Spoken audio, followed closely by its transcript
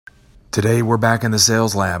Today we're back in the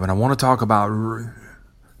sales lab, and I want to talk about, let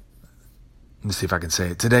me see if I can say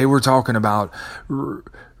it. Today we're talking about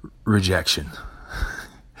rejection.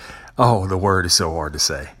 Oh, the word is so hard to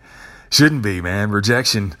say. Shouldn't be, man.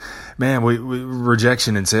 Rejection, man,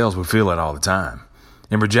 rejection in sales, we feel it all the time.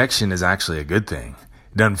 And rejection is actually a good thing.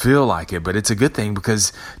 It doesn't feel like it, but it's a good thing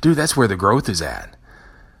because, dude, that's where the growth is at.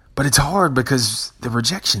 But it's hard because the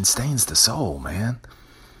rejection stains the soul, man.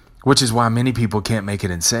 Which is why many people can't make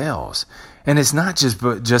it in sales. And it's not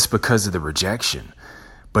just because of the rejection,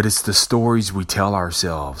 but it's the stories we tell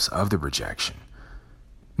ourselves of the rejection.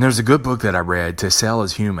 And there's a good book that I read, To Sell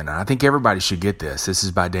is Human. And I think everybody should get this. This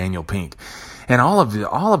is by Daniel Pink. And all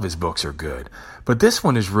of his books are good. But this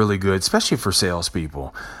one is really good, especially for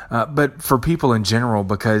salespeople. But for people in general,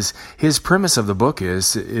 because his premise of the book is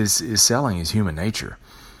selling is human nature.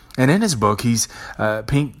 And in his book,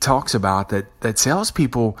 Pink talks about that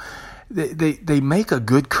salespeople, they make a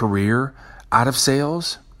good career out of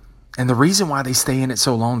sales, and the reason why they stay in it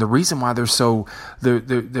so long, the reason why they're so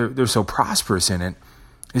prosperous in it,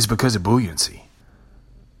 is because of buoyancy.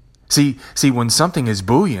 See, when something is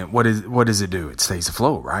buoyant, what does it do? It stays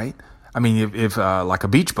afloat, right? I mean, if like a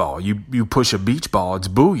beach ball, you push a beach ball, it's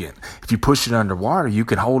buoyant. If you push it underwater, you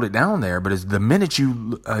can hold it down there, but the minute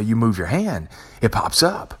you move your hand, it pops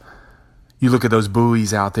up. You look at those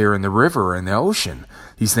buoys out there in the river and the ocean,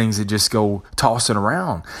 these things that just go tossing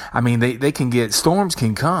around. I mean, storms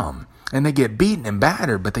can come and they get beaten and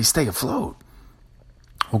battered, but they stay afloat.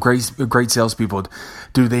 Well, great salespeople,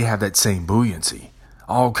 they have that same buoyancy.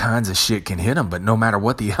 All kinds of shit can hit them, but no matter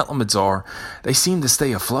what the elements are, they seem to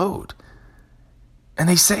stay afloat. And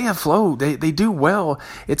they stay afloat. They do well.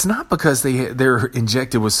 It's not because they're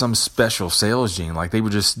injected with some special sales gene, like they were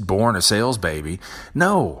just born a sales baby.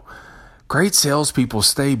 No. Great salespeople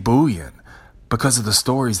stay buoyant because of the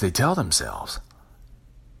stories they tell themselves.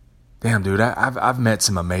 Damn, dude, I've met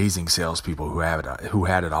some amazing salespeople who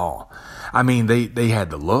had it all. I mean, they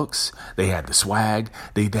had the looks, they had the swag,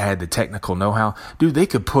 they had the technical know-how. Dude, they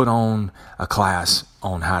could put on a class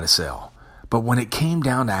on how to sell. But when it came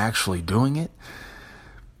down to actually doing it,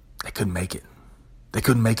 they couldn't make it. They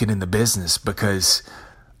couldn't make it in the business because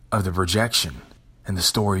of the rejection and the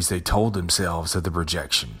stories they told themselves of the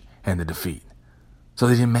rejection and the defeat. So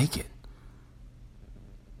they didn't make it.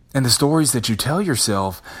 And the stories that you tell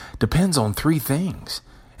yourself depends on three things.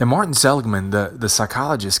 And Martin Seligman, the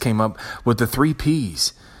psychologist, came up with the 3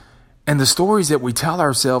 Ps. And the stories that we tell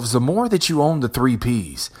ourselves, the more that you own the 3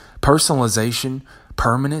 Ps, personalization,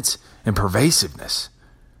 permanence, and pervasiveness.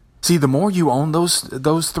 See, the more you own those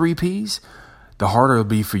 3 Ps, the harder it'll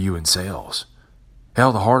be for you in sales.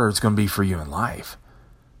 Hell, the harder it's going to be for you in life.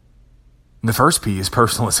 And the first P is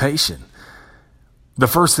personalization. The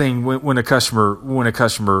first thing when a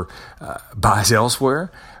customer buys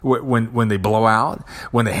elsewhere, when they blow out,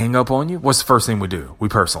 when they hang up on you, what's the first thing we do? We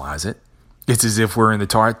personalize it. It's as if we're in the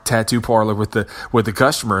tattoo parlor with the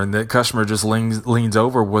customer, and the customer just leans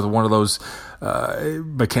over with one of those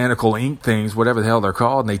mechanical ink things, whatever the hell they're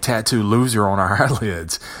called, and they tattoo loser on our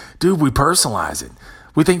eyelids. Dude, we personalize it.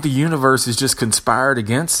 We think the universe is just conspired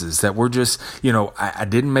against us, that we're just, I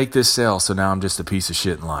didn't make this sale, so now I'm just a piece of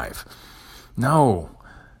shit in life. No.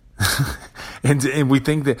 and we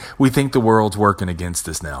think the world's working against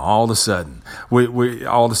us now. All of a sudden,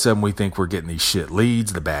 we think we're getting these shit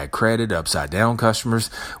leads, the bad credit, upside down customers.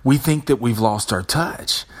 We think that we've lost our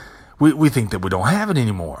touch. We think that we don't have it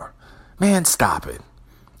anymore. Man, stop it.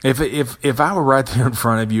 If I were right there in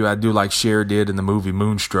front of you, I'd do like Cher did in the movie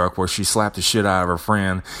Moonstruck, where she slapped the shit out of her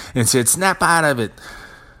friend and said, "Snap out of it."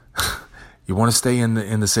 You want to stay in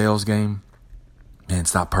the sales game? Man,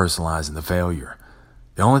 stop personalizing the failure.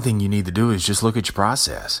 The only thing you need to do is just look at your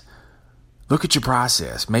process. Look at your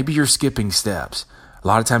process. Maybe you're skipping steps. A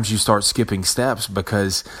lot of times you start skipping steps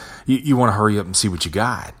because you want to hurry up and see what you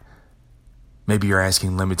got. Maybe you're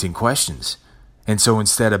asking limiting questions. And so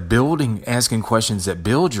instead of asking questions that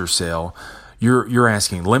build your sale, you're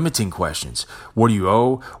asking limiting questions. What do you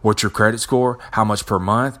owe? What's your credit score? How much per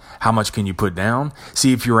month? How much can you put down?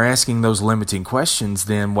 See, if you're asking those limiting questions,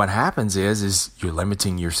 then what happens is you're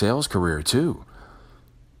limiting your sales career too.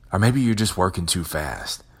 Or maybe you're just working too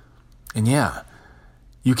fast. And yeah,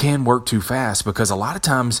 you can work too fast because a lot of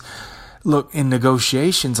times, look, in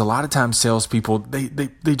negotiations, a lot of times salespeople,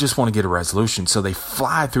 they just want to get a resolution. So they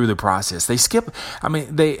fly through the process. They skip. I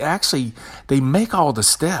mean, they make all the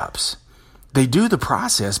steps. They do the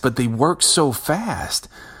process, but they work so fast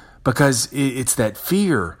because it's that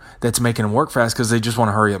fear that's making them work fast because they just want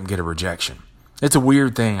to hurry up and get a rejection. It's a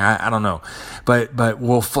weird thing. I don't know. But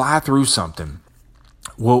we'll fly through something.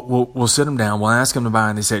 We'll sit them down. We'll ask them to buy,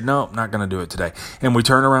 and they say, no, not going to do it today. And we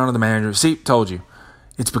turn around to the manager. See, told you.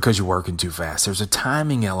 It's because you're working too fast. There's a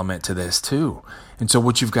timing element to this too. And so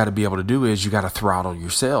what you've got to be able to do is you got to throttle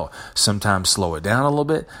your sale. Sometimes slow it down a little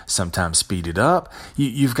bit. Sometimes speed it up.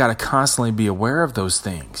 You've got to constantly be aware of those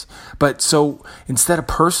things. But so instead of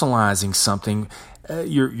personalizing something,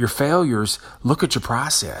 your failures, look at your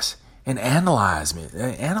process and analyze it.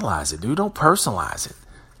 Analyze it, dude. Don't personalize it.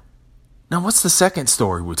 Now, what's the second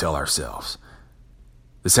story we tell ourselves?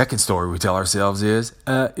 The second story we tell ourselves is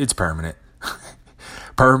it's permanent.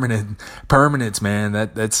 Permanence, man.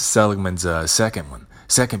 That's Seligman's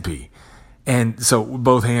second P. And so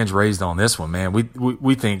both hands raised on this one, man.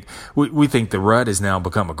 We think the rut has now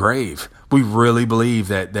become a grave. We really believe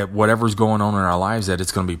that whatever's going on in our lives, that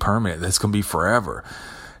it's going to be permanent. That's going to be forever.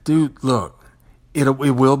 Dude, look, it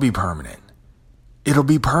will be permanent. It'll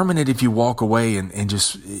be permanent if you walk away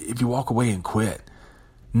if you walk away and quit.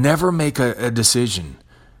 Never make a decision.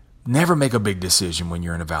 Never make a big decision when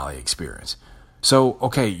you're in a valley experience. So,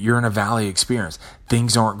 okay, you're in a valley experience.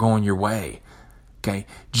 Things aren't going your way. Okay,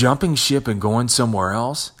 jumping ship and going somewhere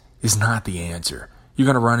else is not the answer. You're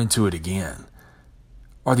going to run into it again.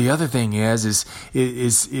 Or the other thing is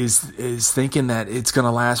thinking that it's going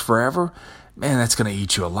to last forever. Man, that's going to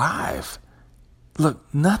eat you alive. Look,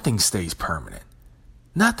 nothing stays permanent.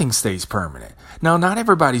 Nothing stays permanent. Now, not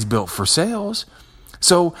everybody's built for sales.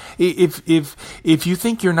 So if you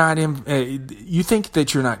think you're not you think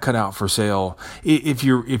that you're not cut out for sale, if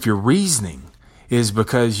your reasoning is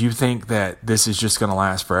because you think that this is just going to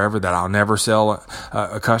last forever, that I'll never sell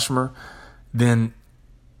a customer, then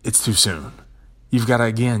it's too soon. You've got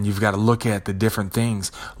to look at the different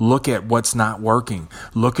things, look at what's not working,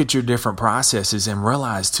 look at your different processes, and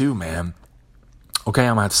realize too, man. Okay,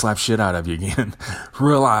 I'm going to have to slap shit out of you again.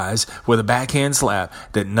 Realize with a backhand slap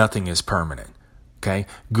that nothing is permanent. Okay,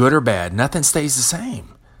 good or bad, nothing stays the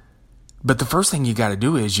same. But the first thing you got to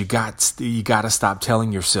do is you got to stop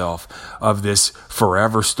telling yourself of this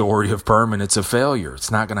forever story of permanence of failure.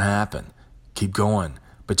 It's not going to happen. Keep going,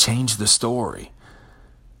 but change the story.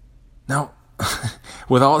 Now,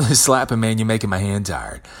 with all this slapping, man, you're making my hand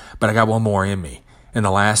tired. But I got one more in me, and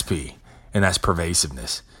the last P, and that's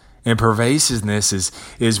pervasiveness. And pervasiveness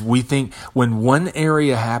is we think when one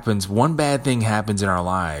area happens, one bad thing happens in our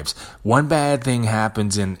lives, one bad thing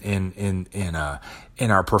happens in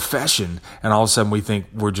our profession, and all of a sudden we think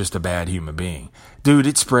we're just a bad human being. Dude,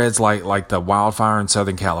 it spreads like the wildfire in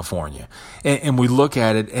Southern California. And we look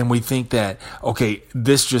at it and we think that, okay,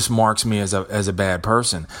 this just marks me as a bad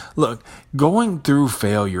person. Look, going through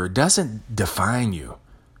failure doesn't define you,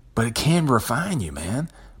 but it can refine you,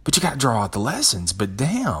 man. But you got to draw out the lessons. But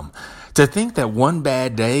damn, to think that one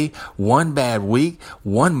bad day, one bad week,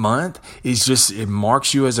 1 month it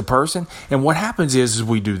marks you as a person. And what happens is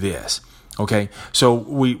we do this. Okay, so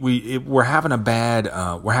we're having a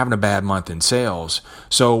bad month in sales.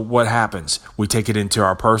 So what happens? We take it into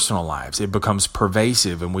our personal lives. It becomes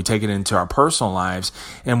pervasive, and we take it into our personal lives,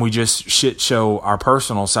 and we just shit show our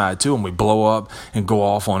personal side too, and we blow up and go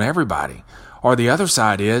off on everybody. Or the other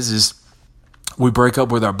side is we break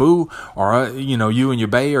up with our boo, or, you and your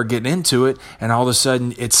bae are getting into it, and all of a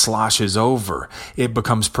sudden it sloshes over. It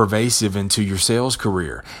becomes pervasive into your sales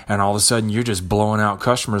career. And all of a sudden you're just blowing out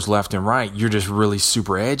customers left and right. You're just really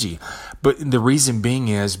super edgy. But the reason being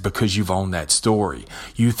is because you've owned that story.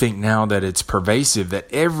 You think now that it's pervasive, that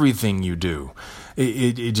everything you do,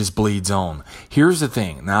 it just bleeds on. Here's the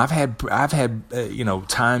thing. Now I've had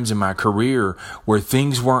times in my career where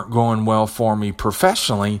things weren't going well for me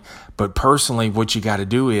professionally, but personally, what you got to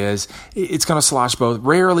do is it's going to slosh both.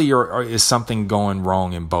 Rarely or is something going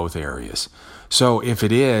wrong in both areas. So if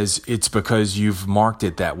it is, it's because you've marked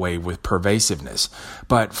it that way with pervasiveness.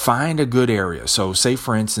 But find a good area. So say,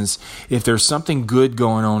 for instance, if there's something good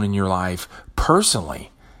going on in your life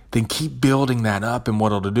personally, then keep building that up. And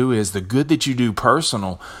what it'll do is the good that you do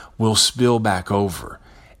personal will spill back over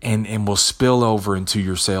and will spill over into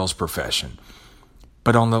your sales profession.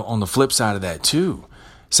 But on the flip side of that too,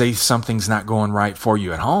 say something's not going right for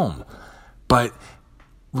you at home, but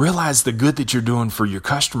realize the good that you're doing for your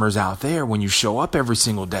customers out there when you show up every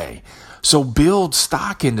single day. So build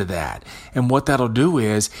stock into that. And what that'll do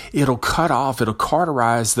is it'll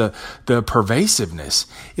cauterize the pervasiveness.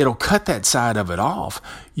 It'll cut that side of it off.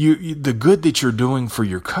 The good that you're doing for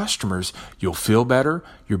your customers, you'll feel better,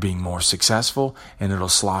 you're being more successful, and it'll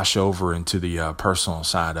slosh over into the personal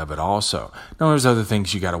side of it also. Now, there's other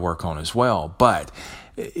things you got to work on as well, but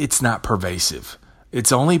it's not pervasive.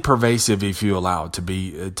 It's only pervasive if you allow it to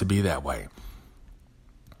be that way.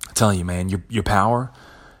 I'm telling you, man, your power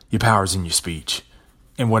is in your speech.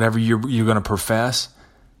 And whatever you're going to profess,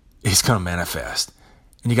 it's going to manifest.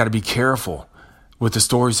 And you got to be careful with the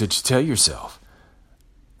stories that you tell yourself.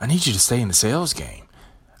 I need you to stay in the sales game.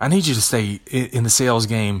 I need you to stay in the sales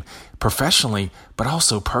game professionally, but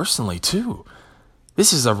also personally too.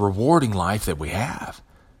 This is a rewarding life that we have.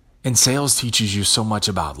 And sales teaches you so much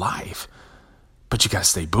about life, but you got to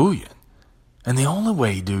stay buoyant. And the only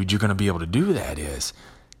way, dude, you're going to be able to do that is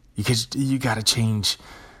you got to change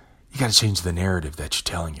the narrative that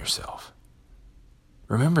you're telling yourself.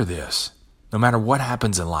 Remember this, no matter what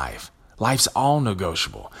happens in life, life's all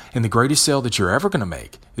negotiable. And the greatest sale that you're ever going to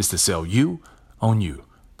make is to sell you on you,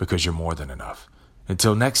 because you're more than enough.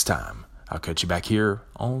 Until next time, I'll catch you back here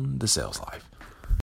on The Sales Life.